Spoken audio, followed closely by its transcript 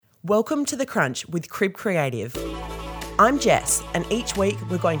Welcome to The Crunch with Crib Creative. I'm Jess, and each week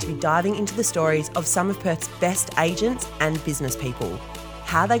we're going to be diving into the stories of some of Perth's best agents and business people,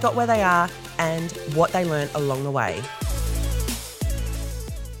 how they got where they are, and what they learned along the way.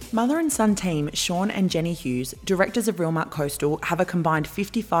 Mother and son team Sean and Jenny Hughes, directors of Realmark Coastal, have a combined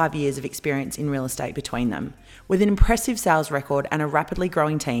 55 years of experience in real estate between them. With an impressive sales record and a rapidly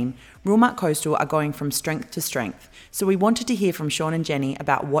growing team, Realmark Coastal are going from strength to strength. So we wanted to hear from Sean and Jenny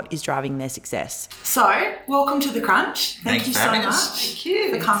about what is driving their success. So, welcome to The Crunch. Thank you so much. Thank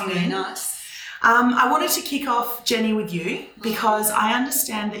you. For coming in. Nice. I wanted to kick off, Jenny, with you because I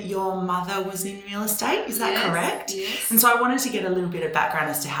understand that your mother was in real estate. Is that correct? Yes. And so I wanted to get a little bit of background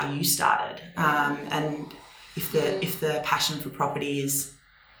as to how you started, and if the passion for property is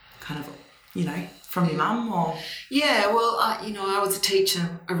kind of, from your mum or. Yeah. Well, I was a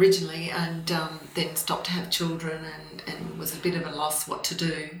teacher originally, and then stopped to have children, and was a bit of a loss what to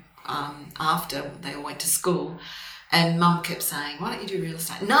do after they all went to school. And Mum kept saying, why don't you do real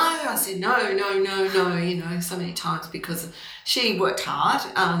estate? No, I said, no, so many times because she worked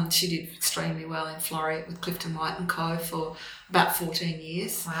hard. She did extremely well in Floreat with Clifton White & Co. for about 14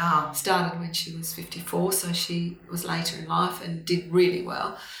 years. Wow. Started when she was 54, so she was later in life and did really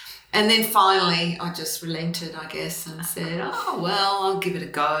well. And then finally I just relented, I guess, and said, I'll give it a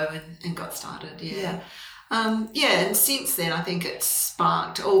go and got started, yeah. And since then I think it's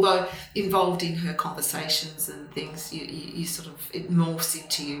sparked, although involved in her conversations and things, you sort of, it morphs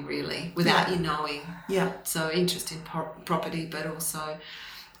into you really without you knowing. Yeah. So interest in property, but also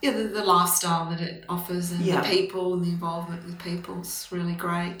the lifestyle that it offers and the people and the involvement with people is really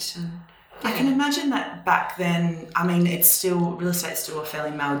great. And I can imagine that back then, real estate's still a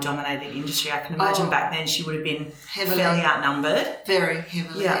fairly male-dominated industry. I can imagine back then she would have been fairly outnumbered. Very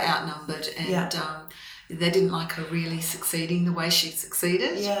heavily outnumbered. And they didn't like her really succeeding the way she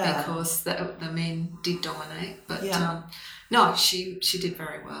succeeded because the men did dominate. But no, she did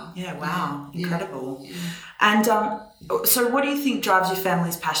very well. Yeah, wow. Incredible. Yeah. And so what do you think drives your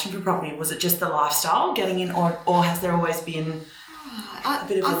family's passion for property? Was it just the lifestyle, getting in, or has there always been a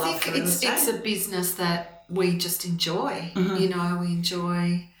bit of a love for real estate? I think it's a business that we just enjoy. Mm-hmm. We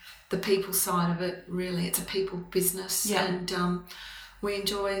enjoy the people side of it, really. It's a people business. Yeah. And we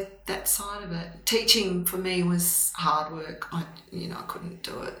enjoy that side of it. Teaching for me was hard work. I couldn't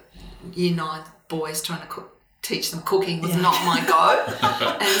do it. Year 9 boys trying to teach them cooking was not my go.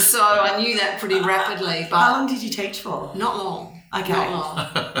 And so I knew that pretty rapidly. But how long did you teach for? Not long. Okay. Not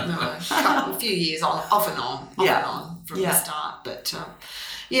long. No, a few years off and on from the start. But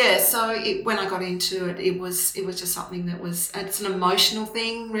so when I got into it, it was just something that it's an emotional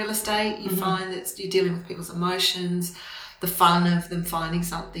thing, real estate. You find that you're dealing with people's emotions, the fun of them finding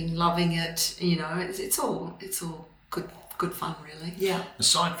something, loving it, it's all good fun, really. Yeah.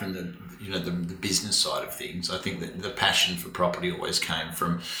 Aside from the business side of things, I think that the passion for property always came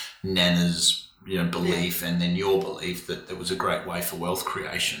from Nana's belief and then your belief that there was a great way for wealth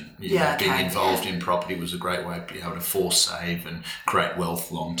creation. Being involved in property was a great way to be able to force save and create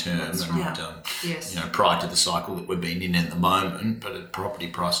wealth long term. That's and prior to the cycle that we've been in at the moment, but property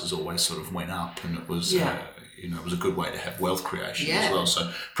prices always sort of went up, and it was it was a good way to have wealth creation as well.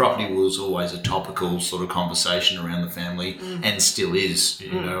 So property was always a topical sort of conversation around the family and still is,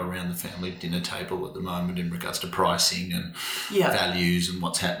 around the family dinner table at the moment in regards to pricing and values and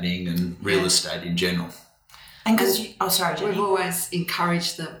what's happening and real estate in general. And because Jenny. We've always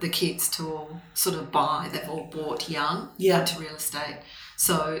encouraged the kids to all sort of buy. They've all bought young into real estate.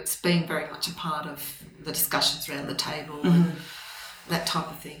 So it's been very much a part of the discussions around the table and that type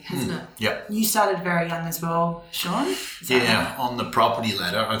of thing, hasn't it? Yep. You started very young as well, Sean? On the property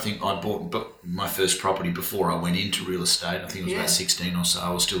ladder, I think I bought my first property before I went into real estate. I think it was about 16 or so. I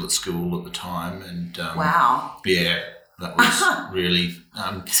was still at school at the time. And wow. Yeah, that was really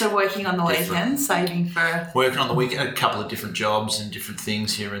so working on the weekend, saving for... Working on the weekend, a couple of different jobs and different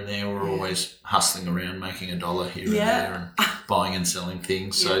things here and there. We're always hustling around, making $1 here and there and buying and selling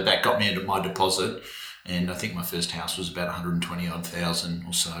things. So that got me into my deposit. And I think my first house was about 120,000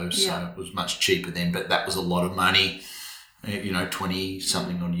 or so, so it was much cheaper then, but that was a lot of money,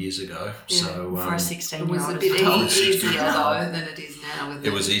 20-something odd years ago. Yeah. So for a 16-year-old. It was a bit easier though than it is now.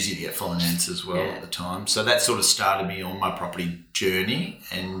 It was easy to get finance as well at the time. So that sort of started me on my property journey,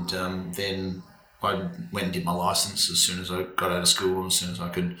 and then I went and did my licence as soon as I got out of school and as soon as I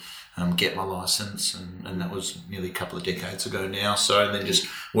could get my licence, and that was nearly a couple of decades ago now. So then just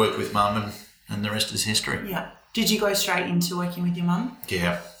worked with Mum and the rest is history. Yeah. Did you go straight into working with your mum?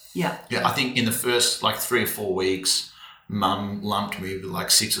 Yeah. Yeah. Yeah, I think in the first 3 or 4 weeks, Mum lumped me with like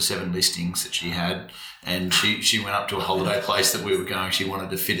 6 or 7 listings that she had, and she went up to a holiday place that we were going. She wanted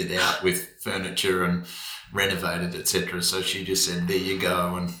to fit it out with furniture and renovate it, etc. So she just said, "There you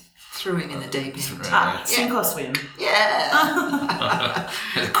go," and threw him in the deep end. Sink or swim. Yeah.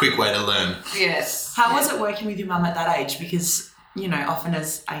 a quick way to learn. Yes. How was it working with your mum at that age? Because, you know, often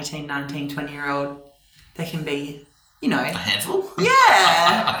as 18, 19, 20-year-old, they can be, you know... A handful?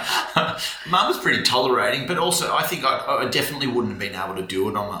 Yeah. Mum was pretty tolerating, but also I think I definitely wouldn't have been able to do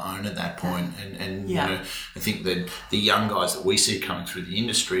it on my own at that point. And you know, I think that the young guys that we see coming through the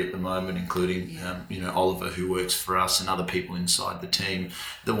industry at the moment, including, you know, Oliver, who works for us, and other people inside the team,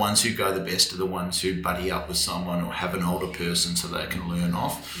 the ones who go the best are the ones who buddy up with someone or have an older person so they can learn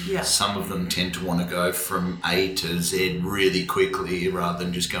off. Yeah. Some of them tend to want to go from A to Z really quickly rather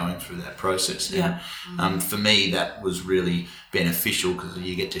than just going through that process. And for me, that was really beneficial because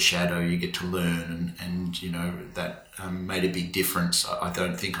you get to shadow, you get to learn, and you know, that made a big difference. I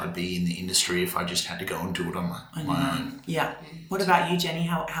don't think I'd be in the industry if I just had to go and do it on my own. Yeah. What about you, Jenny?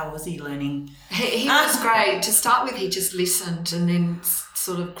 How was he learning? He was great. To start with, he just listened, and then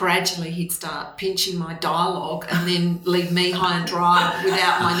sort of gradually he'd start pinching my dialogue and then leave me high and dry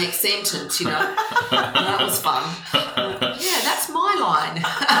without my next sentence, you know. And that was fun. Yeah, that's my line.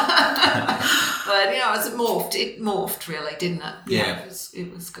 But, you know, it morphed really, didn't it? Yeah.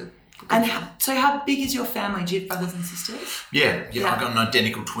 It was good. And so how big is your family? Do you have brothers and sisters? Yeah. I got an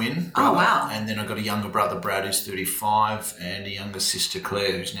identical twin brother. Oh, wow. And then I got a younger brother, Brad, who's 35, and a younger sister,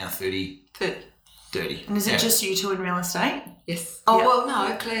 Claire, who's now 30. And is it just you two in real estate? Yes. Oh, well,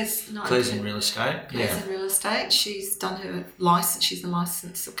 no, Claire's in real estate. Claire's in real estate. She's done her license. She's a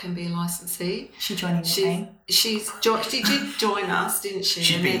license, or can be a licensee. She joining the team? She did join us, didn't she?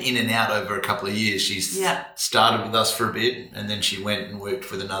 She'd been in and out over a couple of years. She's started with us for a bit, and then she went and worked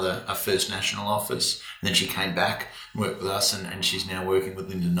with a First National office. And then she came back and worked with us, and she's now working with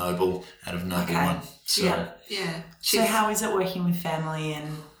Linda Noble out of Noble One. So, So how is it working with family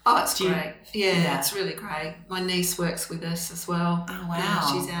and... Oh, it's great. Yeah, it's really great. My niece works with us as well. Oh, wow. Yeah,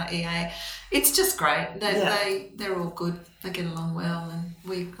 she's our EA. It's just great. They're all good. They get along well, and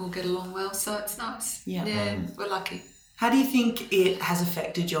we all get along well, so it's nice. Yeah, we're lucky. How do you think it has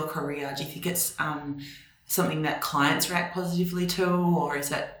affected your career? Do you think it's something that clients react positively to, or is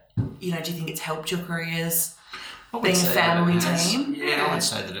it, you know, do you think it's helped your careers being a family team? Yeah, I would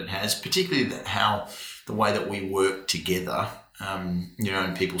say that it has, particularly the way that we work together. You know,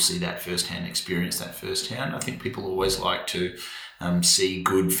 and people see that firsthand, experience that firsthand. I think people always like to see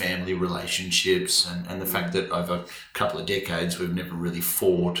good family relationships, and the fact that over a couple of decades we've never really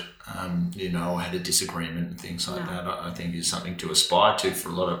fought, you know, or had a disagreement and things like that, I think is something to aspire to for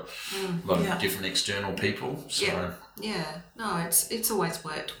a lot of different external people. So. No, it's always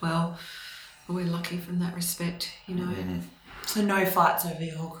worked well. We're lucky from that respect, you know. So no fights over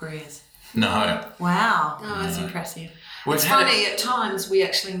your whole careers? No. Wow. No, that's impressive. It's funny, at times we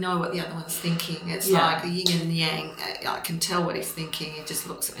actually know what the other one's thinking. It's like the yin and the yang. I can tell what he's thinking. He just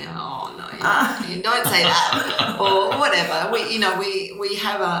looks at me, oh, no, you don't say that, or whatever. We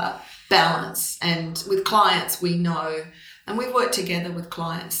have a balance, and with clients we know, and we work together with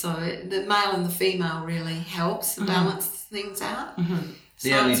clients, so the male and the female really helps balance things out.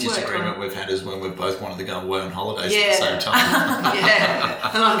 The only disagreement we've had is when we've both wanted to go away on holidays at the same time.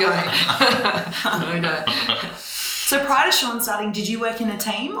 And I'm going, no. So prior to Sean starting, did you work in a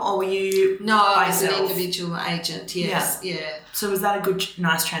team, or were you I was an individual agent, yes. Yeah. So was that a good,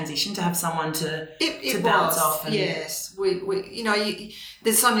 nice transition to have someone to bounce off? And... Yes. We you know,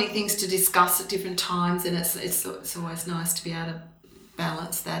 there's so many things to discuss at different times, and it's always nice to be able to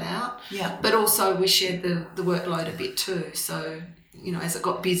balance that out. Yeah. But also we shared the workload a bit too, so... You know, as it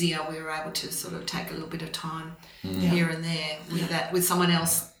got busier, we were able to sort of take a little bit of time here and there with someone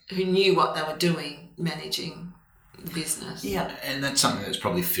else who knew what they were doing, managing the business. Yeah, and that's something that's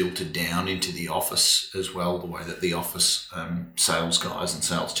probably filtered down into the office as well, the way that the office sales guys and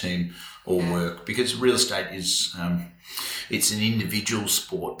sales team all work, because real estate is it's an individual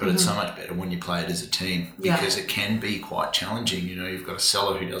sport, but it's so much better when you play it as a team, because it can be quite challenging. You know, you've got a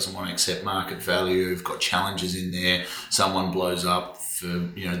seller who doesn't want to accept market value, you've got challenges in there, someone blows up for,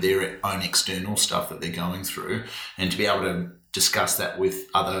 you know, their own external stuff that they're going through, and to be able to discuss that with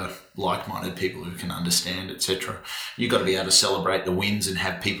other like-minded people who can understand, etc. You've got to be able to celebrate the wins and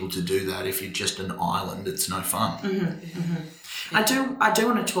have people to do that. If you're just an island, it's no fun. I do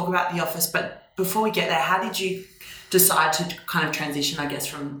want to talk about the office, but before we get there, how did you decide to kind of transition, I guess,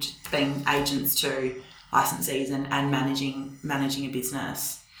 from being agents to licensees and managing a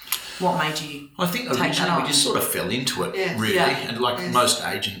business? What made you I think take originally that we on? just sort of fell into it, really. And like most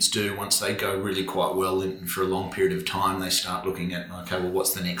agents do, once they go really quite well and for a long period of time, they start looking at, okay, well,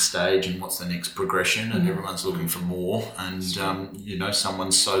 what's the next stage and what's the next progression? And everyone's looking for more. And,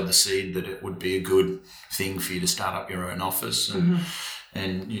 someone sowed the seed that it would be a good thing for you to start up your own office.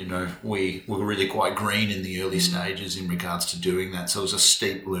 And we were really quite green in the early stages in regards to doing that. So it was a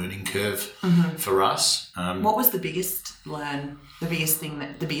steep learning curve for us. What was the biggest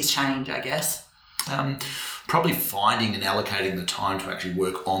change, I guess? Probably finding and allocating the time to actually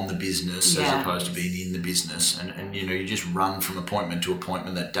work on the business as opposed to being in the business. And you just run from appointment to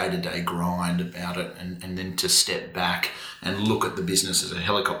appointment, that day-to-day grind about it, and then to step back and look at the business as a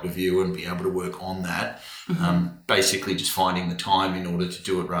helicopter view and be able to work on that. Basically just finding the time in order to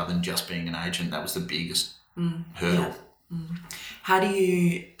do it rather than just being an agent. That was the biggest hurdle. How do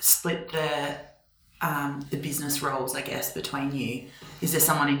you split the business roles, I guess, between you? Is there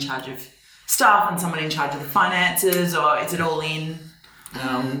someone in charge of staff and someone in charge of the finances, or is it all in?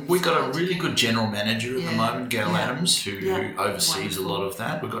 We've got a really good general manager at the moment, Gail Adams, who oversees a lot of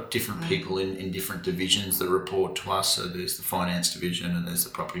that. We've got different people in different divisions that report to us. So there's the finance division and there's the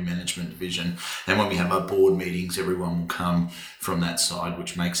property management division. And when we have our board meetings, everyone will come from that side,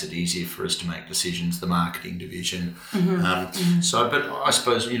 which makes it easier for us to make decisions. The marketing division. But I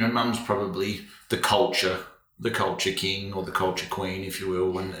suppose, Mum's probably the culture king or the culture queen, if you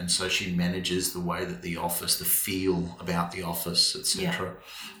will, and so she manages the way that the office, the feel about the office, etc.,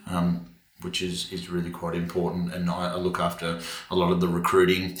 which is really quite important. And I look after a lot of the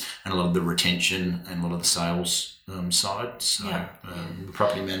recruiting and a lot of the retention and a lot of the sales side. So the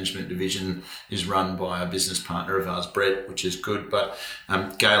property management division is run by a business partner of ours, Brett, which is good. But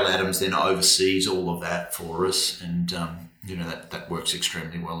Gail Adams then oversees all of that for us, and that works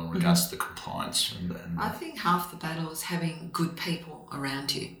extremely well in regards to the compliance. And I think half the battle is having good people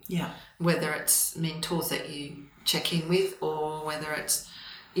around you. Yeah. Whether it's mentors that you check in with, or whether it's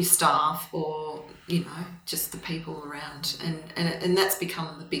your staff, or just the people around, and that's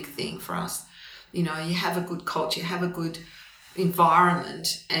become the big thing for us. You have a good culture, you have a good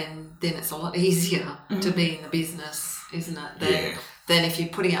environment, and then it's a lot easier to be in the business, isn't it? Than if you're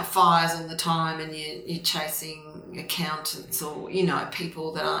putting out fires all the time and you're chasing accountants or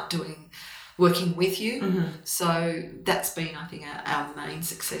people that aren't working with you. So that's been, I think, our main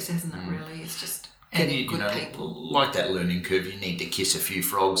success, hasn't it? Really, it's just getting good people. Like that learning curve, you need to kiss a few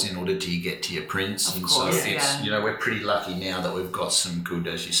frogs in order to get to your prince. Of course, we're pretty lucky now that we've got some good,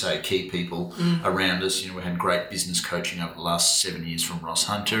 as you say, key people around us. We had great business coaching over the last 7 years from Ross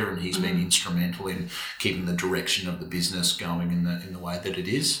Hunter, and he's been instrumental in keeping the direction of the business going in the way that it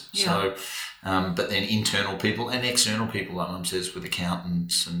is. So, but then internal people and external people, like Mum says, with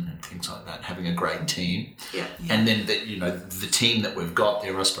accountants and things like that, having a great team. And then the team that we've got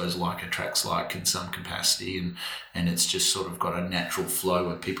there, I suppose, like attracts like in some capacity, and it's just sort of got a natural flow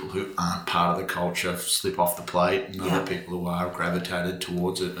where people who aren't part of the culture slip off the plate, and other people who are gravitated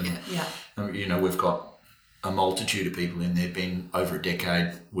towards it. And we've got a multitude of people in there, been over a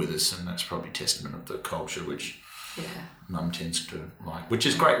decade with us, and that's probably testament of the culture, which Mum tends to like, which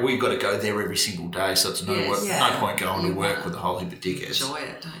is great. We've got to go there every single day, so it's no point going to work with a whole heap of dickheads. Enjoy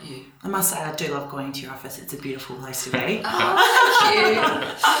it, don't you? I must say, I do love going to your office. It's a beautiful place to be. Thank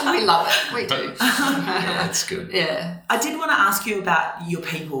you. We love it. We do. That's good. Yeah. I did want to ask you about your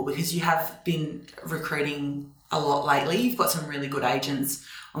people, because you have been recruiting a lot lately. You've got some really good agents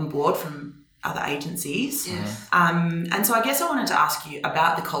on board from other agencies. Yes. And so I guess I wanted to ask you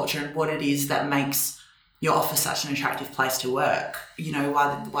about the culture and what it is that makes your office such an attractive place to work.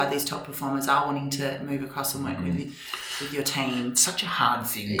 Why these top performers are wanting to move across and work with your team. It's such a hard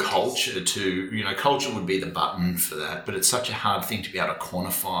thing, culture culture would be the button for that, but it's such a hard thing to be able to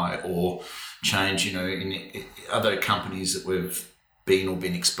quantify or change. In other companies that we've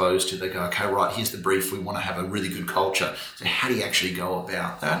been exposed to, they go, okay, right, here's the brief, we want to have a really good culture. So how do you actually go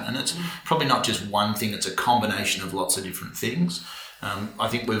about that? And it's probably not just one thing, it's a combination of lots of different things. I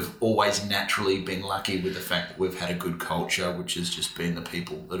think we've always naturally been lucky with the fact that we've had a good culture, which has just been the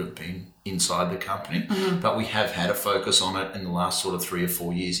people that have been inside the company. But we have had a focus on it in the last sort of 3 or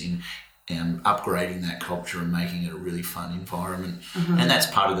 4 years in upgrading that culture and making it a really fun environment. And that's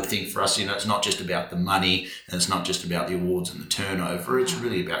part of the thing for us. It's not just about the money, and it's not just about the awards and the turnover. It's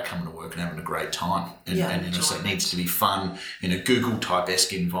really about coming to work and having a great time. So it needs to be fun in a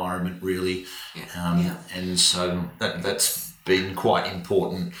Google-type-esque environment, really. And so that's been quite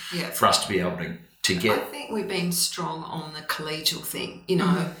important for us to be able to get. I think we've been strong on the collegial thing.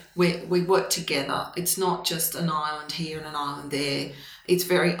 We work together. It's not just an island here and an island there. It's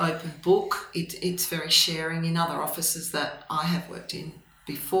very open book. It's very sharing in other offices that I have worked in.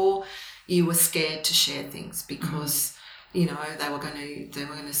 before, you were scared to share things because you know they were going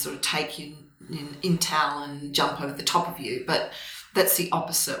to sort of take you in intel and jump over the top of you. But that's the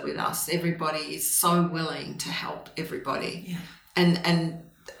opposite with us. Everybody is so willing to help everybody, and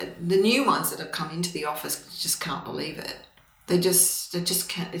the new ones that have come into the office just can't believe it. They just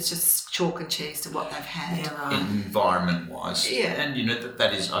can't. It's just chalk and cheese to what they've had. Yeah, right. Environment wise. Yeah. And you know,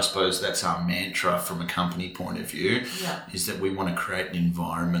 that is, I suppose that's our mantra from a company point of view, is that we want to create an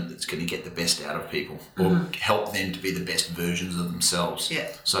environment that's going to get the best out of people or help them to be the best versions of themselves. Yeah.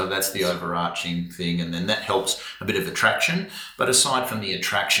 So that's the overarching thing, and then that helps a bit of attraction. But aside from the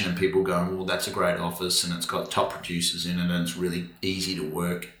attraction and people going, well, that's a great office and it's got top producers in it and it's really easy to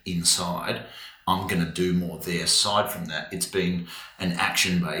work inside, I'm going to do more there. Aside from that, it's been an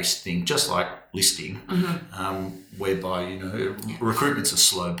action-based thing, just like listing, whereby, you know, recruitment's a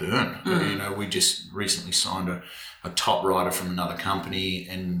slow burn. You know, we just recently signed a top writer from another company,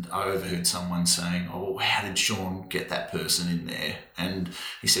 and I overheard someone saying, oh, how did Sean get that person in there? And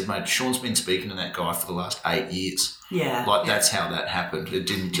he said, mate, Sean's been speaking to that guy for the last 8 years. Yeah. Like, that's how that happened. It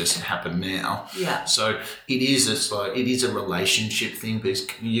didn't just happen now. Yeah. So it is a relationship thing, because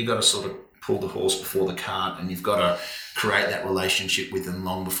you got to sort of pull the horse before the cart, and you've got to create that relationship with them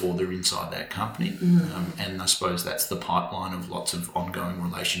long before they're inside that company. And I suppose that's the pipeline of lots of ongoing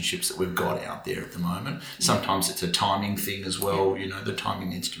relationships that we've got out there at the moment. Sometimes it's a timing thing as well. You know, the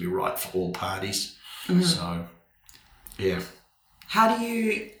timing needs to be right for all parties. So, yeah. How do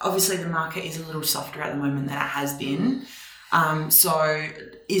you, obviously the market is a little softer at the moment than it has been. So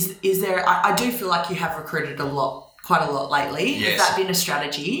is there, I do feel like you have recruited quite a lot lately. Yes. Has that been a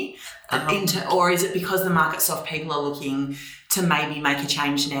strategy? Or is it because the market's soft, people are looking to maybe make a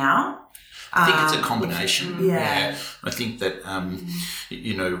change now? I think it's a combination. Yeah. I think that,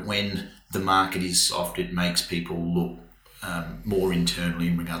 you know, when the market is soft, it makes people look more internally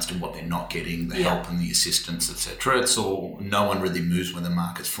in regards to what they're not getting, the help and the assistance, etc. It's all, no one really moves when the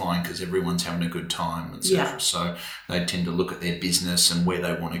market's flying because everyone's having a good time, etc. So they tend to look at their business and where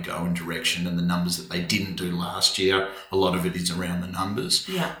they want to go in direction, and the numbers that they didn't do last year, a lot of it is around the numbers.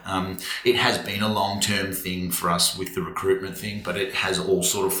 It has been a long-term thing for us with the recruitment thing, but it has all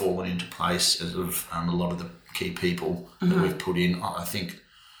sort of fallen into place as of a lot of the key people that we've put in. I think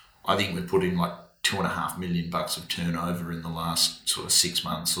we've put in like $2.5 million of turnover in the last sort of 6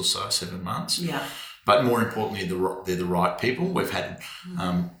 months or so, 7 months. Yeah. But more importantly, they're the right people. We've had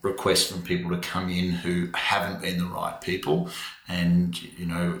requests from people to come in who haven't been the right people, and you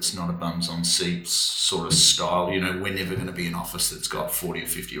know, it's not a bums on seats sort of style. You know, we're never going to be an office that's got 40 or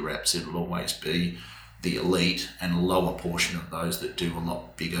 50 reps. It'll always be the elite and a lower portion of those that do a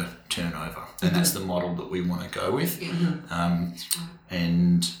lot bigger turnover. And that's the model that we want to go with.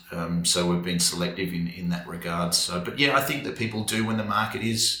 So we've been selective in that regard. So, but yeah, I think that people do, when the market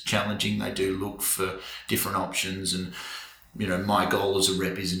is challenging, they do look for different options. And you know, my goal as a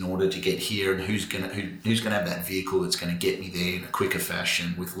rep is in order to get here, and who's gonna have that vehicle that's going to get me there in a quicker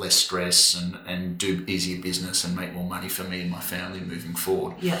fashion with less stress and do easier business and make more money for me and my family moving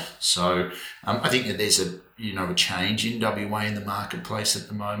forward. Yeah. So I think that there's a change in WA in the marketplace at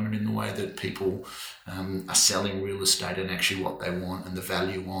the moment in the way that people are selling real estate and actually what they want and the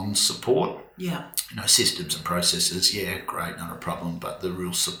value on support. Yeah. You know, systems and processes, yeah, great, not a problem, but the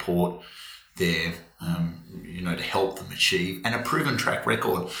real support there, you know, to help them achieve, and a proven track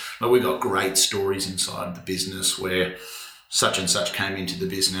record. Like, we've got great stories inside the business where such and such came into the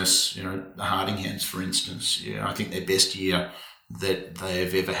business, you know, the Hardinghams, for instance. Yeah, I think their best year that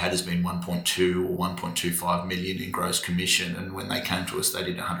they've ever had has been 1.2 or 1.25 million in gross commission, and when they came to us, they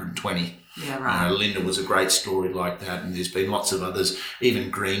did 120. Yeah, right. Linda was a great story like that, and there's been lots of others. Even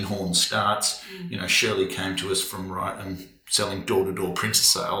Greenhorn Starts, you know, Shirley came to us from selling door-to-door printer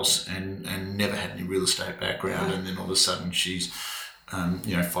sales and never had any real estate background, and then all of a sudden she's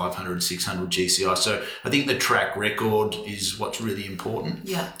 500, 600 GCI. So I think the track record is what's really important.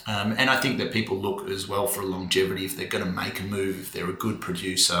 Yeah. And I think that people look as well for longevity. If they're going to make a move, if they're a good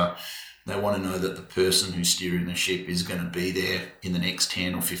producer, they want to know that the person who's steering the ship is going to be there in the next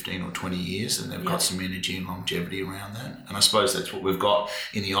 10 or 15 or 20 years, and they've got some energy and longevity around that. And I suppose that's what we've got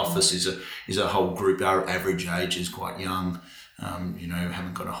in the office is a whole group. Our average age is quite young.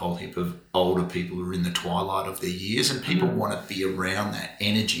 Haven't got a whole heap of older people who are in the twilight of their years, and people want to be around that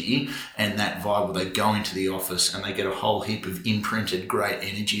energy and that vibe where they go into the office and they get a whole heap of imprinted great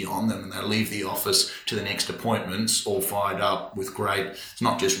energy on them, and they leave the office to the next appointments all fired up with great, it's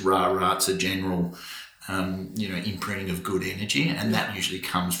not just rah-rah, it's a general, imprinting of good energy, and that usually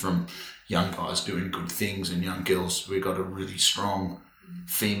comes from young guys doing good things and young girls. We've got a really strong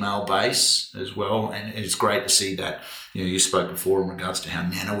female base as well, and it's great to see that. You spoke before in regards to how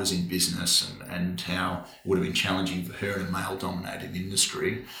Nana was in business and how it would have been challenging for her in a male-dominated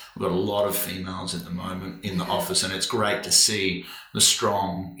industry. We've got a lot of females at the moment in the office, and it's great to see the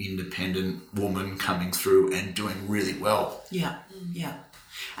strong, independent woman coming through and doing really well. Yeah.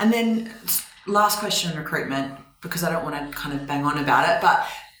 And then last question on recruitment, because I don't want to kind of bang on about it, but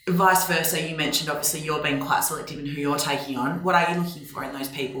vice versa, you mentioned obviously you're being quite selective in who you're taking on. What are you looking for in those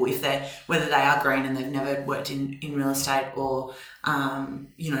people, whether they are green and they've never worked in real estate, or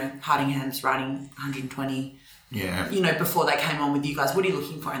Hardingham's writing 120 before they came on with you guys? What are you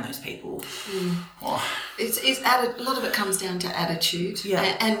looking for in those people? A lot of it comes down to attitude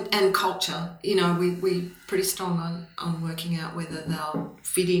and culture. We're pretty strong on working out whether they'll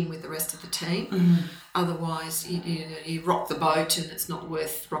fit in with the rest of the team. Mm-hmm. Otherwise, you rock the boat and it's not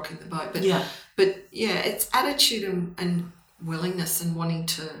worth rocking the boat. But it's attitude and willingness and wanting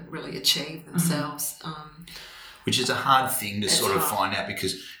to really achieve themselves. Which is a hard thing to find out,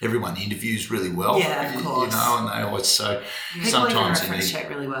 because everyone interviews really well. Yeah, of course. And they always sometimes reference check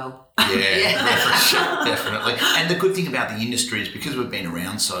really well. Yeah, reference check, definitely. And the good thing about the industry is because we've been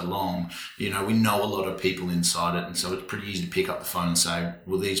around so long, we know a lot of people inside it, and so it's pretty easy to pick up the phone and say,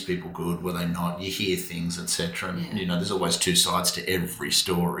 were these people good? Were they not? You hear things, etc. And there's always two sides to every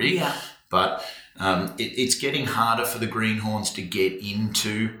story. Yeah. But it's getting harder for the greenhorns to get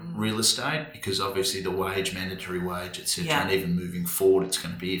into real estate, because obviously the mandatory wage, etc., and even moving forward, it's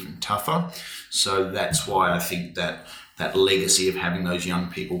going to be even tougher. So that's why I think that legacy of having those young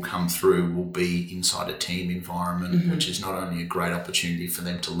people come through will be inside a team environment, which is not only a great opportunity for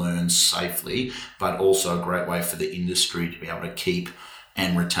them to learn safely, but also a great way for the industry to be able to keep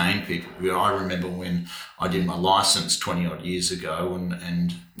and retain people. I remember when I did my license 20 odd years ago,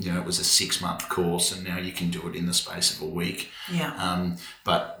 and it was a 6-month course, and now you can do it in the space of a week. Yeah.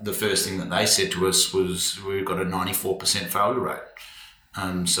 But the first thing that they said to us was, we've got a 94% failure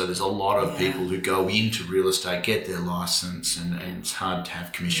rate. So there's a lot of people who go into real estate, get their license, and it's hard to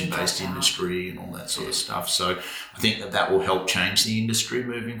have commission-based industry and all that sort of stuff. So I think that will help change the industry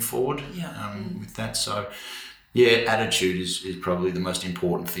moving forward with that. So attitude is probably the most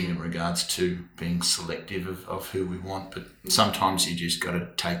important thing in regards to being selective of who we want. But sometimes you just got to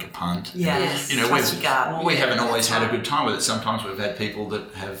take a punt. Yes. We haven't always had a good time with it. Sometimes we've had people that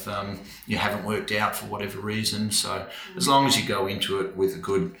have haven't worked out for whatever reason. So as long as you go into it with a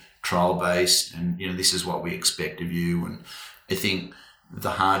good trial base, and this is what we expect of you. And I think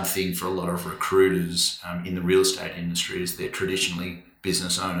the hard thing for a lot of recruiters in the real estate industry is they're traditionally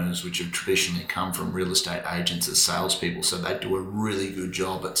business owners, which have traditionally come from real estate agents as salespeople. So they do a really good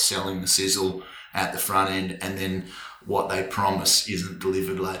job at selling the sizzle at the front end, and then what they promise isn't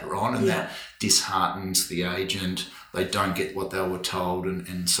delivered later on, and that disheartens the agent. They don't get what they were told,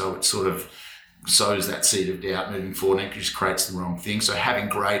 and so it sort of sows that seed of doubt moving forward, and it just creates the wrong thing. So having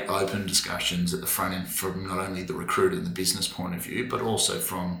great open discussions at the front end from not only the recruiter and the business point of view, but also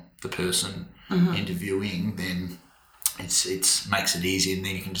from the person interviewing, then it makes it easy, and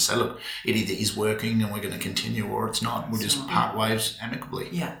then you can just say, look, it either is working and we're going to continue, or it's not. We'll just part ways amicably.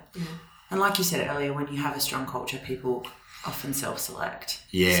 Yeah. And like you said earlier, when you have a strong culture, people often self-select.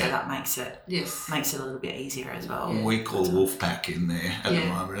 Yeah. So that makes it a little bit easier as well. We call Wolfpack in there at the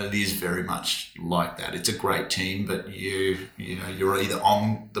moment. It is very much like that. It's a great team, but you're either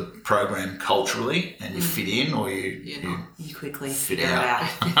on the program culturally and you fit in, or you quickly fit figure out.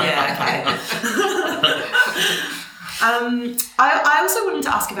 it out. Yeah, okay. I also wanted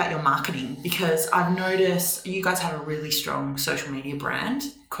to ask about your marketing, because I've noticed you guys have a really strong social media brand,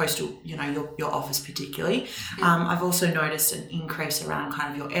 Coastal, your office particularly. I've also noticed an increase around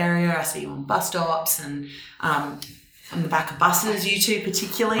kind of your area. I see you on bus stops and on the back of buses, you two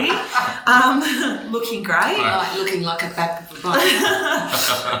particularly, looking great. Looking like a back of a bus.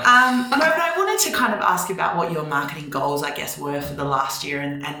 But I wanted to kind of ask about what your marketing goals, I guess, were for the last year,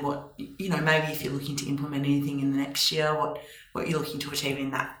 and what, maybe if you're looking to implement anything in the next year, what you're looking to achieve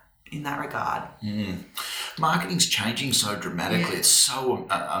in that regard. Marketing's changing so dramatically. It's so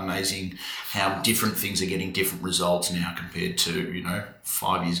amazing how different things are getting different results now compared to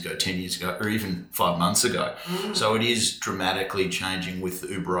 5 years ago, 10 years ago, or even 5 months ago. So it is dramatically changing with the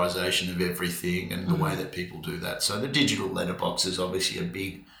Uberization of everything and the way that people do that. So the digital letterbox is obviously a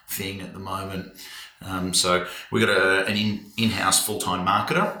big thing at the moment. So we got an in-house full-time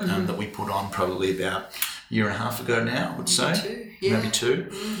marketer that we put on probably about a year and a half ago now, I would say. Maybe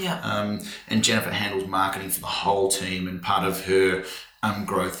two. Yeah. And Jennifer handles marketing for the whole team, and part of her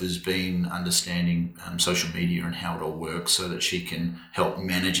growth has been understanding social media and how it all works so that she can help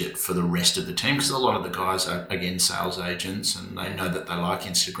manage it for the rest of the team, because a lot of the guys are, again, sales agents, and they know that they like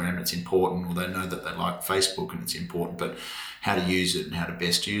Instagram, it's important, or they know that they like Facebook and it's important, but how to use it and how to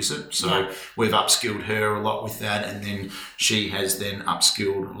best use it. So we've upskilled her a lot with that, and then she has then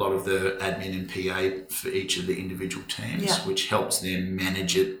upskilled a lot of the admin and PA for each of the individual teams, which helps them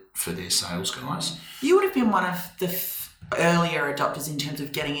manage it for their sales guys. You would have been one of the earlier adopters in terms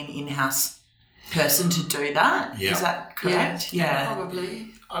of getting an in-house person to do that. Yeah. Is that correct? Yeah, probably.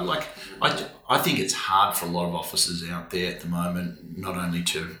 I think it's hard for a lot of offices out there at the moment, not only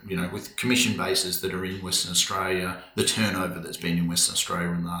to, with commission bases that are in Western Australia, the turnover that's been in Western Australia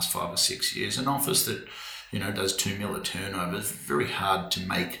in the last 5 or 6 years, an office that, does $2 million turnover is very hard to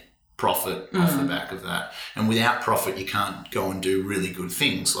make profit off the back of that. And without profit, you can't go and do really good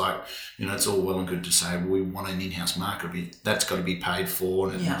things. Like, it's all well and good to say, well, we want an in-house marketer. That's got to be paid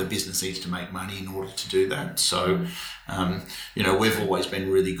for, and the business needs to make money in order to do that. So, we've always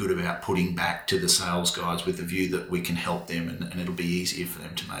been really good about putting back to the sales guys with the view that we can help them and it'll be easier for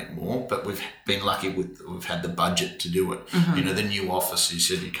them to make more. But we've been lucky we've had the budget to do it. The new office, you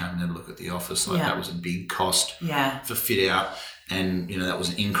said you came and had a look at the office, that was a big cost for fit out. And, that was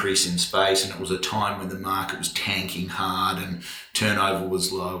an increase in space, and it was a time when the market was tanking hard and turnover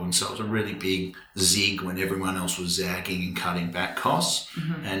was low. And so it was a really big zig when everyone else was zagging and cutting back costs.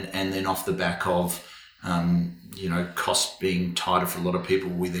 And then off the back of, costs being tighter for a lot of people,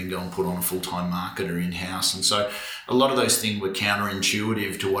 we then go and put on a full-time marketer in-house. And so a lot of those things were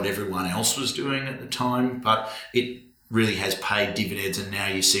counterintuitive to what everyone else was doing at the time, but it really has paid dividends. And now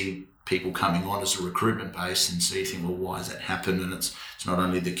you see people coming on as a recruitment base, and so you think, well, why has that happened? And it's not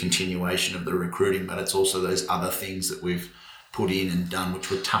only the continuation of the recruiting, but it's also those other things that we've put in and done,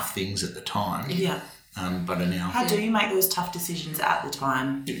 which were tough things at the time. Yeah. But are now... How do you make those tough decisions at the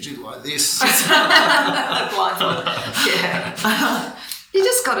time? Usually like this. Blindfold. Yeah. You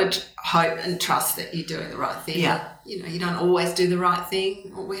just got to hope and trust that you're doing the right thing. Yeah. You don't always do the right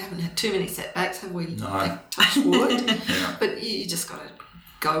thing. Well, we haven't had too many setbacks, have we? No. Touch wood. But you just got to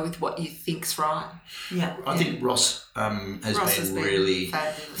go with what you think's right. Yeah. I think Ross has been really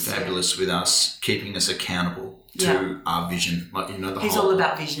fabulous with us, keeping us accountable to our vision. He's all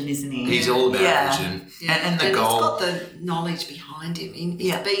about vision, isn't he? He's all about vision. Yeah. And the goal. He's got the knowledge behind him.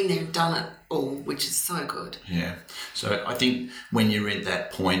 He's been there and done it all, which is so good. Yeah. So I think when you're at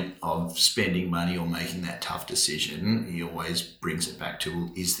that point of spending money or making that tough decision, he always brings it back to,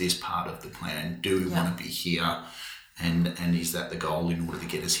 is this part of the plan? Do we want to be here? And is that the goal in order to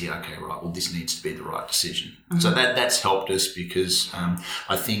get us here? Okay, right, well, this needs to be the right decision. So that's helped us, because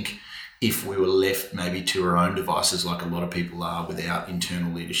I think if we were left maybe to our own devices, like a lot of people are, without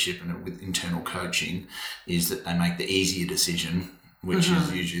internal leadership and with internal coaching, is that they make the easier decision, which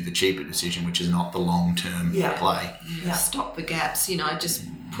is usually the cheaper decision, which is not the long-term play. Yeah. Stop the gaps, just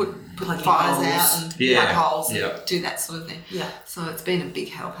put the fires holes out and plug holes and do that sort of thing. Yeah. So it's been a big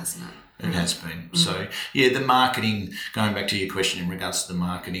help, hasn't it? It has been. So, the marketing, going back to your question in regards to the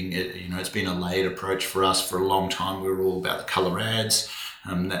marketing, it's been a layered approach for us for a long time. We were all about the colour ads.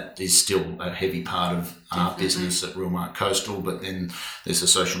 That is still a heavy part of our business at Realmark Coastal, but then there's the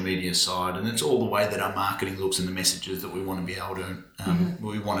social media side, and it's all the way that our marketing looks and the messages that we want to be able to,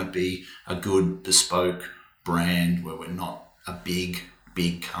 we want to be a good bespoke brand where we're not a big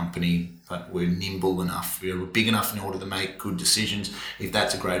company, but we're nimble enough. We're big enough in order to make good decisions. If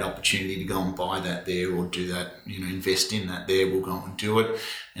that's a great opportunity to go and buy that there, or do that, invest in that there, we'll go and do it.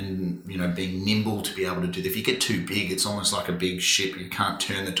 And, being nimble to be able to do that. If you get too big, it's almost like a big ship. You can't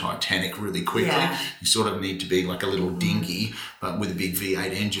turn the Titanic really quickly. Yeah. You sort of need to be like a little dinghy, but with a big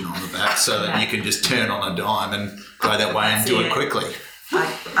V8 engine on the back, so that you can just turn on a dime and go that way and do it quickly.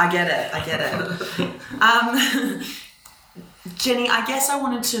 I get it. Jenny, I guess I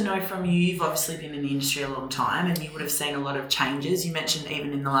wanted to know from you, you've obviously been in the industry a long time and you would have seen a lot of changes. You mentioned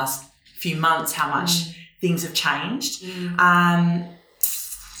even in the last few months how much things have changed.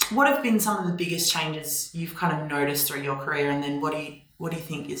 What have been some of the biggest changes you've kind of noticed through your career, and then what do you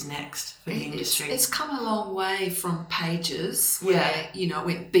think is next for the industry? It's come a long way from pages where, it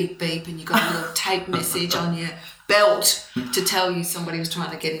went beep beep and you got a little tape message on your belt to tell you somebody was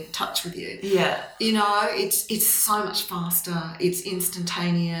trying to get in touch with you. Yeah. It's so much faster. It's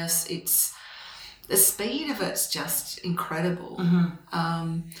instantaneous. It's the speed of it's just incredible.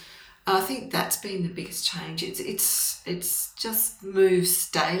 I think that's been the biggest change. It's just moves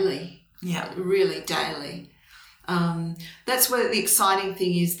daily. Yeah. Really daily. That's where the exciting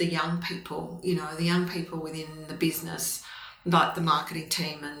thing is, the young people, the young people within the business, like the marketing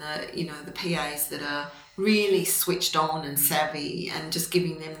team and the PAs that are really switched on and savvy, and just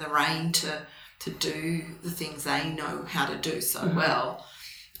giving them the rein to do the things they know how to do so well.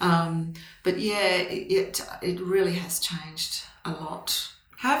 But yeah, it really has changed a lot.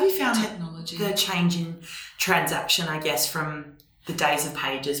 How have you found technology, the change in transaction, I guess, from the days of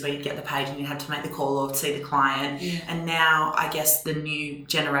pages where you'd get the page and you had to make the call or see the client, and now I guess the new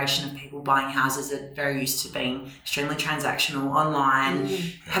generation of people buying houses are very used to being extremely transactional online.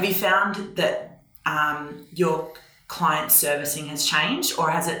 Have you found that your client servicing has changed, or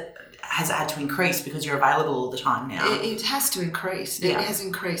has it had to increase because you're available all the time now? It has to increase. It has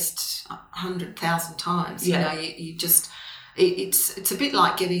increased 100,000 times. You know, you just... It's a bit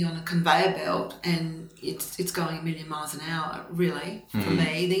like getting on a conveyor belt, and it's going a million miles an hour, really, for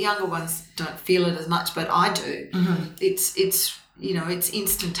me. The younger ones don't feel it as much, but I do. It's it's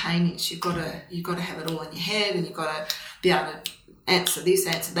instantaneous. You've got to have it all in your head, and you've got to be able to answer this,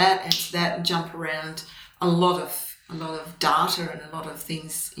 answer that, and jump around a lot of data and a lot of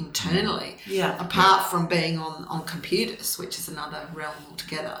things internally, apart from being on computers, which is another realm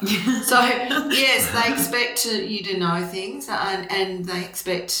altogether. So yes, they expect you to know things, and they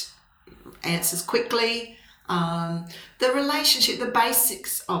expect answers quickly. The relationship, the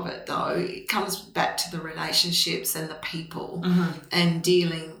basics of it, though, it comes back to the relationships and the people, and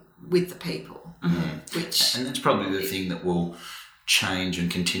dealing with the people, and that's probably the thing that will change and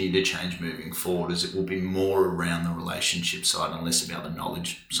continue to change moving forward, is it will be more around the relationship side and less about the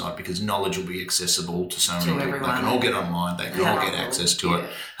knowledge side, because knowledge will be accessible to so many people. They can all get online, they can all get access to it.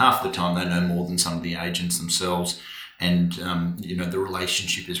 Half the time they know more than some of the agents themselves, and the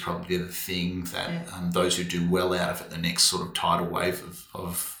relationship is probably the thing that those who do well out of it, the next sort of tidal wave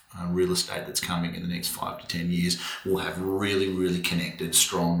of real estate that's coming in the next 5 to 10 years, will have really, really connected,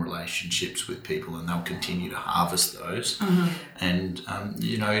 strong relationships with people, and they'll continue to harvest those. And,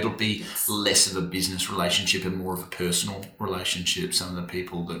 it'll be less of a business relationship and more of a personal relationship. Some of the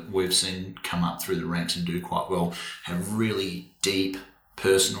people that we've seen come up through the ranks and do quite well have really deep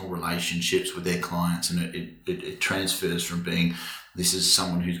personal relationships with their clients, and it transfers from being, this is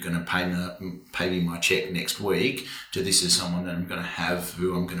someone who's going to pay me my check next week, to this is someone that I'm going to have,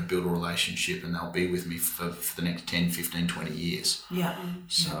 who I'm going to build a relationship, and they'll be with me for the next 10, 15, 20 years.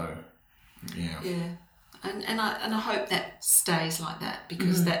 So, And I hope that stays like that,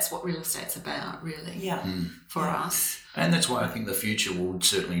 because that's what real estate's about, really, for us. And that's why I think the future will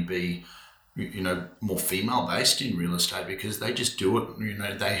certainly be, more female-based in real estate, because they just do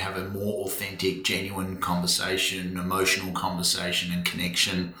it. They have a more authentic, genuine conversation, emotional conversation and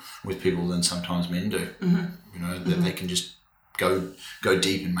connection with people than sometimes men do. That they can just go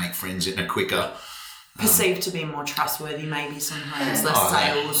deep and make friends in a quicker... Perceived to be more trustworthy, maybe sometimes, less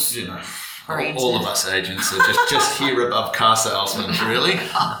sales... All of us agents are just here above car salesmen, really.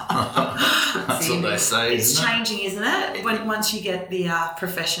 That's what they say. It's changing, isn't it? Once you get the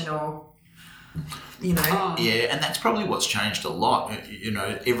professional... Yeah, and that's probably what's changed a lot.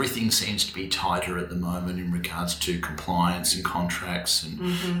 Everything seems to be tighter at the moment in regards to compliance and contracts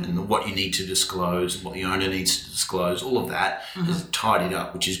and what you need to disclose and what the owner needs to disclose. All of that is tidied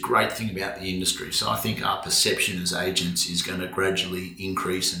up, which is a great thing about the industry. So I think our perception as agents is going to gradually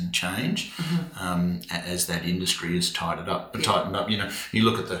increase and change as that industry is tightened up. You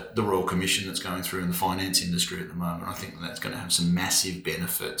look at the Royal Commission that's going through in the finance industry at the moment. I think that's going to have some massive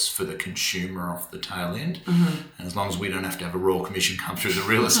benefits for the consumer off the tail end, and as long as we don't have to have a Royal Commission come through the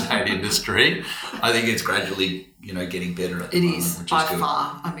real estate industry, I think it's gradually getting better at the moment. It is, by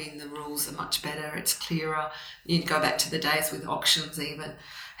far. I mean, the rules are much better, it's clearer. You go back to the days with auctions, even,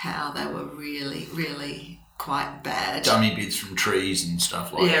 how they were really, really quite bad. Dummy bids from trees and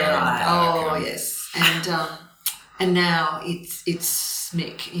stuff like that. Yeah, right. Yes. And now it's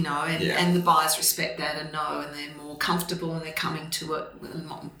SMIC, and the buyers respect that and know, and they're more comfortable, and they're coming to it a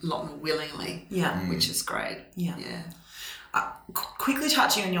lot more willingly, which is great. Quickly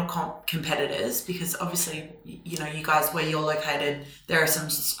touching on your competitors, because obviously, you guys, where you're located, there are some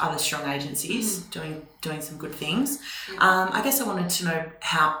other strong agencies doing some good things. I guess I wanted to know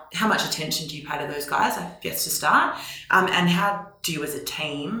how much attention do you pay to those guys, I guess, to start, and how do you as a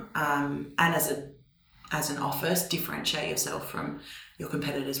team and as an office differentiate yourself from your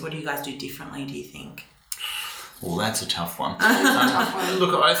competitors? What do you guys do differently, do you think? Well, that's a tough one.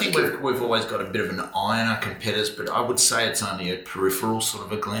 Look, I think we've always got a bit of an eye on our competitors, but I would say it's only a peripheral sort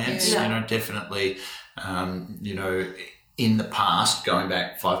of a glance. Definitely, in the past, going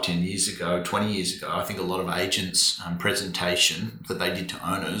back 5, 10 years ago, 20 years ago, I think a lot of agents' presentation that they did to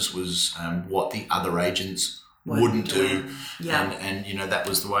owners was what the other agents wouldn't do. Yeah. And you know, that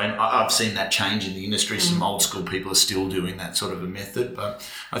was the way. And I've seen that change in the industry. Some old school people are still doing that sort of a method, but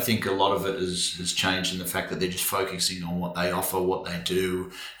I think a lot of it has changed in the fact that they're just focusing on what they offer, what they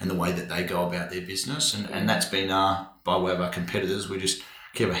do, and the way that they go about their business. And that's been by way of our competitors. We just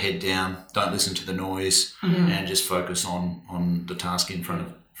keep our head down, don't listen to the noise, and just focus on the task in front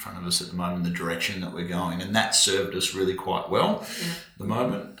of us at the moment, the direction that we're going, and that served us really quite well at the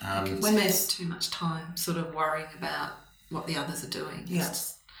moment. When there's too much time sort of worrying about what the others are doing.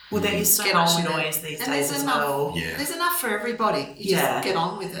 Yes. Well, there is so much noise these days as well. Yeah. There's enough for everybody. You just get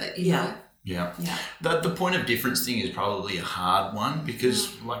on with it, you know. Yeah. The point of difference thing is probably a hard one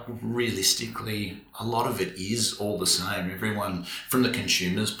because, like, realistically, a lot of it is all the same. Everyone, from the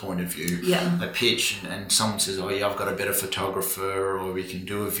consumer's point of view, they pitch and someone says, oh, yeah, I've got a better photographer, or we can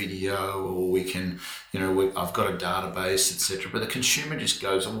do a video, or we can, you know, I've got a database, etc. But the consumer just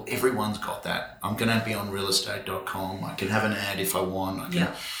goes, oh, everyone's got that. I'm going to be on realestate.com. I can have an ad if I want.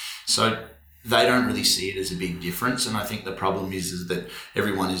 So they don't really see it as a big difference, and I think the problem is that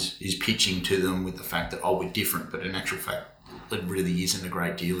everyone is pitching to them with the fact that, oh, we're different, but in actual fact it really isn't a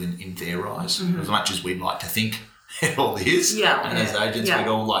great deal in their eyes. As much as we'd like to think it all is, and as agents we'd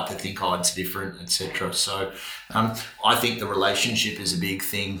all like to think, oh, it's different, etc. So I think the relationship is a big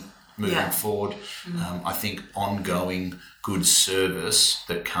thing moving forward. I think ongoing good service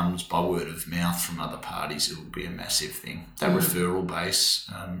that comes by word of mouth from other parties, it will be a massive thing. That referral base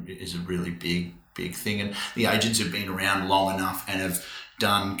is a really big thing, and the agents have been around long enough and have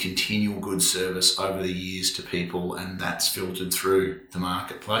done continual good service over the years to people, and that's filtered through the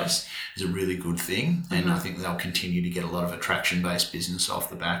marketplace, is a really good thing. And I think they'll continue to get a lot of attraction-based business off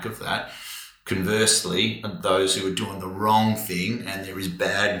the back of that. Conversely, those who are doing the wrong thing, and there is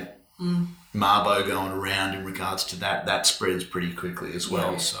bad marbo going around in regards to that spreads pretty quickly as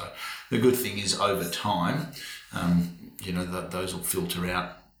well. So the good thing is, over time, you know, those will filter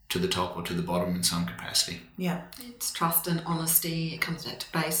out to the top or to the bottom in some capacity. Yeah. It's trust and honesty. It comes back to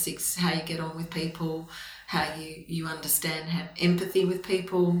basics, how you get on with people, how you understand, have empathy with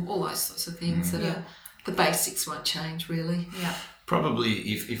people, all those sorts of things that are, the basics won't change really. Yeah. Probably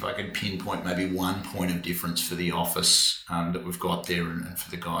if I could pinpoint maybe one point of difference for the office that we've got there and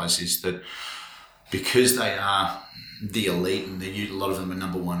for the guys, is that because they are the elite and a lot of them are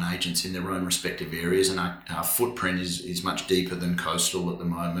number one agents in their own respective areas, and our footprint is much deeper than coastal at the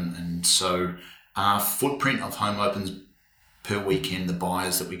moment, and so our footprint of home opens per weekend, the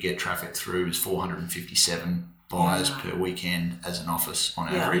buyers that we get traffic through is 457 buyers per weekend as an office on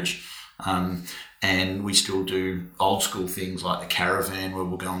average. And we still do old school things like the caravan, where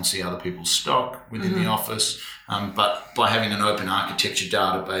we'll go and see other people's stock within the office. But by having an open architecture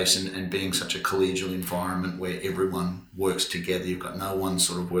database and being such a collegial environment where everyone works together, you've got no one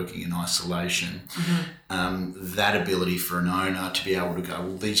sort of working in isolation. That ability for an owner to be able to go,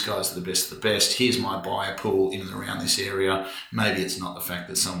 well, these guys are the best of the best. Here's my buyer pool in and around this area. Maybe it's not the fact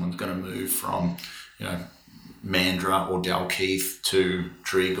that someone's going to move from, you know, Mandurah or Dalkeith to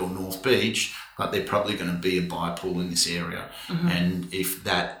Trigg or North Beach, but they're probably going to be a buy pool in this area. And if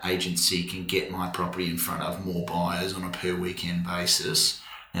that agency can get my property in front of more buyers on a per weekend basis,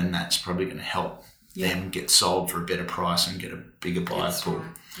 then that's probably going to help them get sold for a better price and get a bigger buyer pool. Right.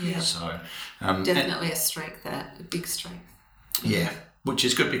 Yeah. So definitely a strength, a big strength. Yeah, which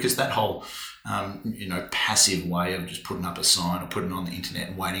is good, because that whole passive way of just putting up a sign or putting it on the internet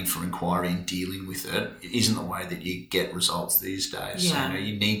and waiting for inquiry and dealing with it isn't the way that you get results these days. Yeah.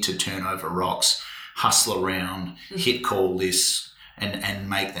 You need to turn over rocks, hustle around, hit call lists, and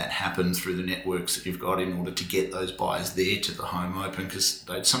make that happen through the networks that you've got in order to get those buyers there to the home open, because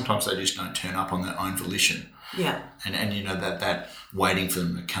sometimes they just don't turn up on their own volition. Yeah. And you know, that waiting for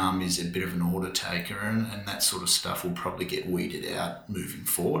them to come is a bit of an order taker, and that sort of stuff will probably get weeded out moving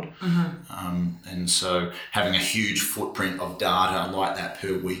forward. And so having a huge footprint of data like that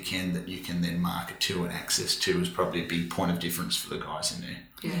per weekend that you can then market to and access to is probably a big point of difference for the guys in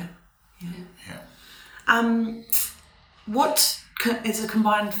there. What is a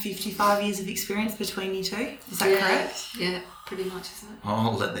combined 55 years of experience between you two? Is that correct? Yeah, pretty much, isn't it?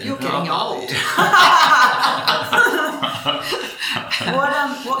 I'll let them You're getting old.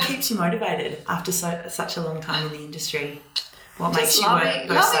 What keeps you motivated after such a long time in the industry? What makes you loving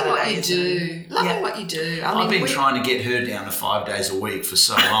what you do. Loving what you do. I've been trying to get her down to 5 days a week for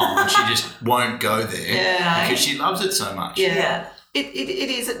so long, and she just won't go there because she loves it so much. Yeah. It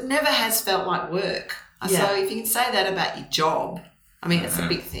is. It never has felt like work. So if you can say that about your job, I mean, it's a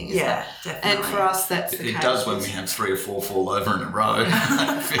big thing, isn't it? Definitely. And for us, that's the case. It does when we have 3 or 4 fall over in a row.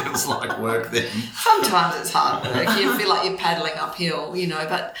 It feels like work then. Sometimes it's hard work. You feel like you're paddling uphill,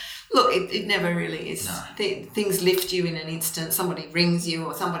 but look, it never really is. No. Things lift you in an instant. Somebody rings you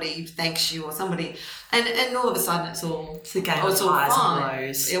or somebody thanks you or somebody... And all of a sudden it's the game of highs and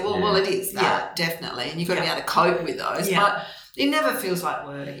lows. Yeah, well, it is that, definitely. And you've got to be able to cope with those. Yeah. But it never feels like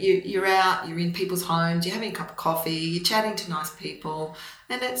work. You're out, you're in people's homes, you're having a cup of coffee, you're chatting to nice people,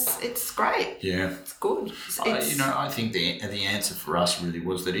 and it's great. Yeah. It's good. I think the answer for us really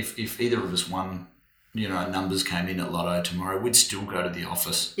was that if either of us won, numbers came in at Lotto tomorrow, we'd still go to the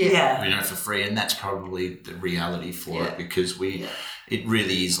office. Yeah. For free, and that's probably the reality for it, because it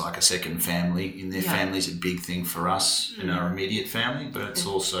really is like a second family. And their family's a big thing for us in our immediate family, but it's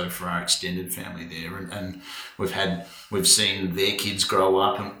also for our extended family there. And we've seen their kids grow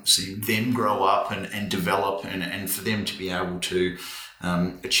up and seen them grow up and develop, and for them to be able to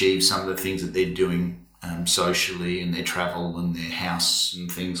achieve some of the things that they're doing socially, and their travel and their house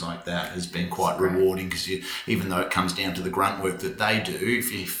and things like that has been quite rewarding, because even though it comes down to the grunt work that they do,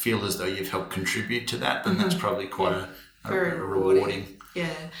 if you feel as though you've helped contribute to that, then that's probably quite a very rewarding.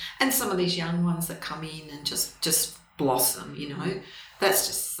 Yeah. And some of these young ones that come in and just blossom, that's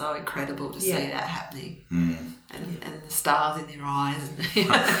just so incredible to see that happening. And the stars in their eyes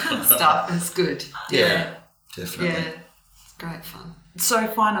and stuff. It's good. Yeah, definitely. Yeah, it's great fun. So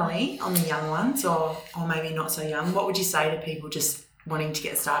finally, on the young ones, or maybe not so young, what would you say to people just wanting to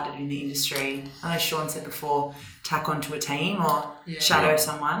get started in the industry? I know Sean said before, tack onto a team or shadow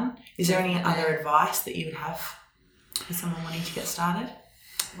someone. Is there any other advice that you would have for someone wanting to get started?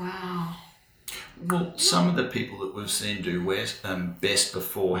 Wow. Well, some of the people that we've seen do best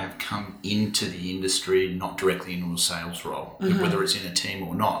before have come into the industry, not directly into a sales role, whether it's in a team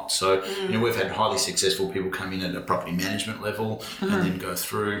or not. So, we've had highly successful people come in at a property management level and then go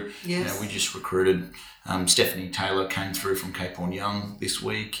through. Yes. We just recruited Stephanie Taylor, came through from Cape Horn Young this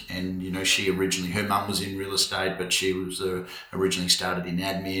week, and she originally, her mum was in real estate, but she was originally started in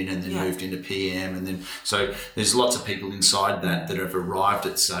admin and then moved into PM, and then so there's lots of people inside that have arrived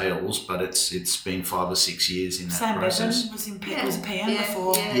at sales, but it's been 5 or 6 years in that Sam process. Bevan was a PM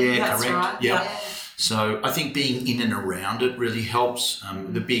before. Yeah, correct. Right. Yeah. So I think being in and around it really helps.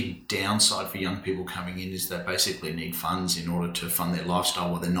 The big downside for young people coming in is they basically need funds in order to fund their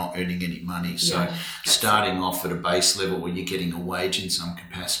lifestyle while they're not earning any money. So starting off at a base level where you're getting a wage in some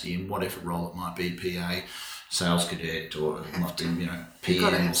capacity in whatever role it might be, PA, sales cadet, or it might be,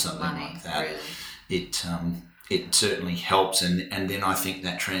 PM or something like that. Really. It certainly helps, and then I think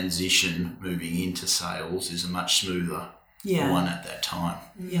that transition moving into sales is a much smoother one at that time.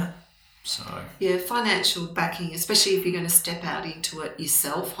 Yeah. So financial backing, especially if you're going to step out into it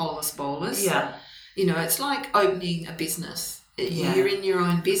yourself, holus bolus. Yeah. It's like opening a business. You're in your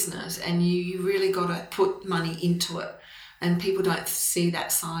own business, and you really got to put money into it. And people don't see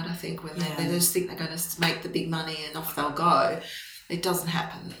that side, I think, when they just think they're going to make the big money and off they'll go. It doesn't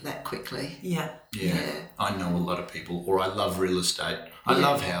happen that quickly. Yeah. I know a lot of people, or I love real estate. I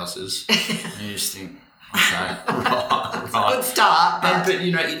love houses. And you just think, okay, right. Good start. But it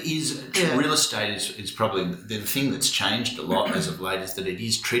is, real estate is probably the thing that's changed a lot as of late, is that it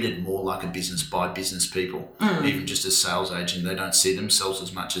is treated more like a business by business people. Even just as sales agent, they don't see themselves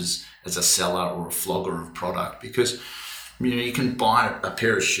as much as a seller or a flogger of product, because you can buy a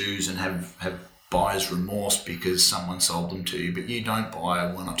pair of shoes and have buyer's remorse because someone sold them to you, but you don't buy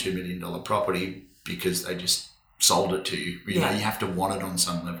a $1 or $2 million property because they just sold it to you. You know, you have to want it on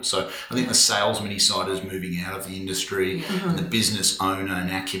some level. So I think the salesman side is moving out of the industry, and the business owner and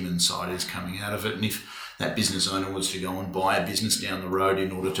acumen side is coming out of it. And if that business owner was to go and buy a business down the road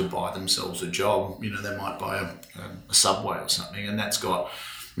in order to buy themselves a job, they might buy a Subway or something, and that's got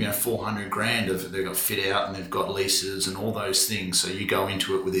 $400,000 they've got fit out and they've got leases and all those things. So you go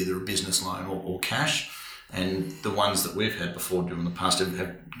into it with either a business loan or cash. And the ones that we've had before in the past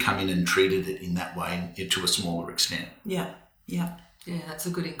have come in and treated it in that way to a smaller extent. Yeah, that's a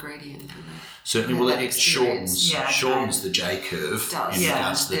good ingredient. Certainly, well, it shortens the J curve in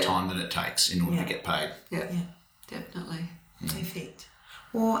regards to the time that it takes in order to get paid. Yeah, definitely. Perfect.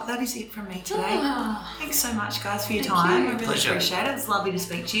 Well, that is it from me today. Thanks so much, guys, for your time. I really appreciate it. It's lovely to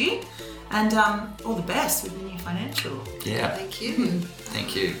speak to you. And all the best with the new financial. Yeah. Thank you.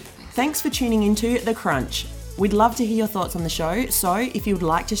 Thank you. Thanks for tuning into The Crunch. We'd love to hear your thoughts on the show, so if you would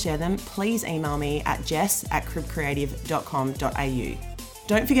like to share them, please email me at jess@cribcreative.com.au.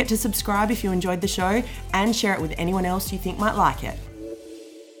 Don't forget to subscribe if you enjoyed the show and share it with anyone else you think might like it.